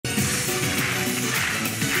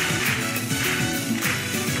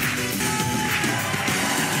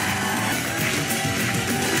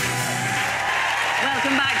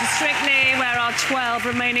12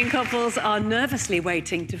 remaining couples are nervously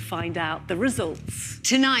waiting to find out the results.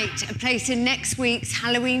 Tonight, a place in next week's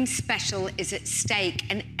Halloween special is at stake,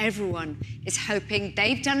 and everyone is hoping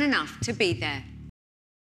they've done enough to be there.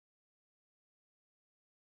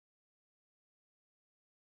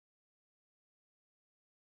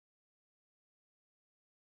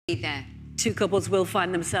 Two couples will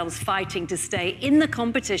find themselves fighting to stay in the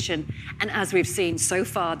competition, and as we've seen so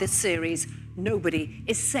far this series, nobody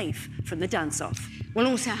is safe from the dance-off. We'll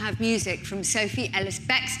also have music from Sophie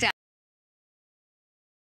Ellis-Bextor.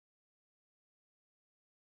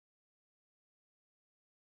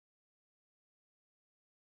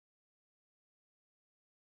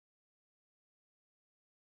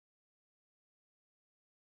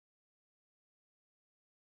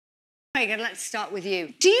 Megan, let's start with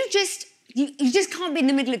you. Do you just... You just can't be in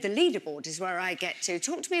the middle of the leaderboard is where I get to.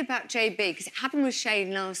 Talk to me about JB, because it happened with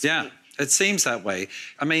Shane last week. Yeah, it seems that way.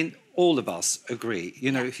 I mean, all of us agree.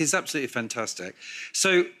 You know, he's absolutely fantastic.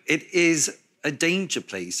 So it is a danger,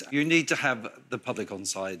 please. You need to have the public on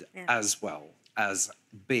side as well as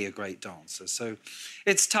be a great dancer. So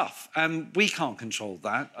it's tough. We can't control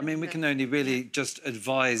that. I mean, we can only really just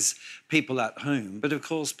advise people at home. But, of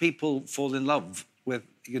course, people fall in love with,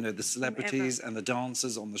 you know, the celebrities and the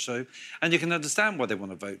dancers on the show, and you can understand why they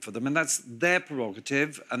want to vote for them, and that's their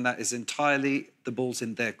prerogative, and that is entirely the ball's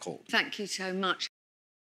in their court. Thank you so much.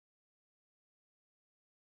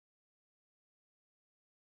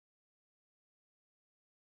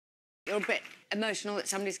 You're a bit emotional that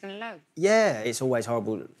somebody's going to know. Yeah, it's always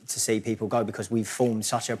horrible to see people go because we've formed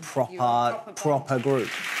such a proper group.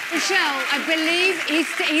 Michelle, I believe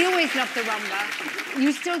he always loved the rumba.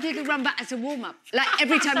 You still do the rumba as a warm-up, like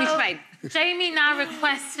every time you train. Jamie now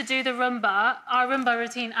requests to do the rumba, our rumba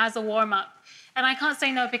routine, as a warm-up. And I can't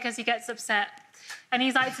say no because he gets upset. And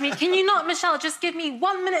he's like to me, can you not, Michelle, just give me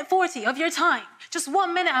 1 minute 40 of your time? Just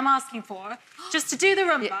 1 minute I'm asking for, just to do the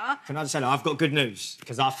rumba. Yeah. Can I just say, I've got good news,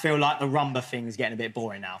 because I feel like the rumba thing is getting a bit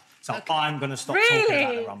boring now. So I'm going to stop talking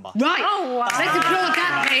about the rumba. Right. Oh, wow. Let's applaud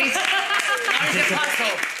that, please.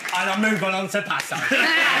 And I'll move on to paso. There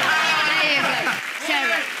you go.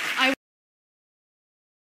 Sarah,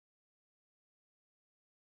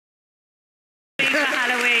 For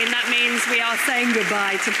Halloween, that means we are saying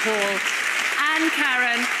goodbye to Paul and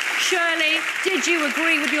Karen. Shirley, did you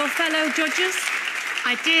agree with your fellow judges?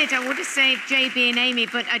 I did. I would have saved JB and Amy,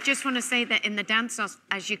 but I just want to say that in the dance-off,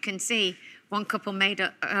 as you can see, one couple made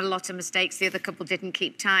a lot of mistakes, the other couple didn't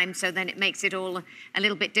keep time, so then it makes it all a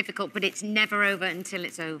little bit difficult, but it's never over until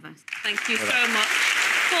it's over. Thank you so much.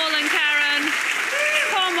 Paul and Karen,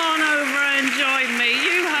 come on over and join me.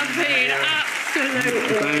 You have been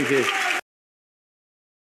absolutely... Thank you.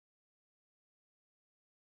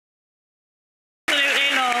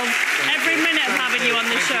 You on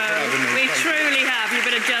the show. We truly have. You've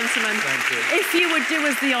been a gentleman. Thank you. If you would do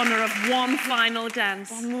us the honour of one final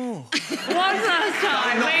dance. One more. One last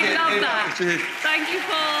time. We'd love that. Thank you,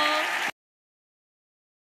 Paul.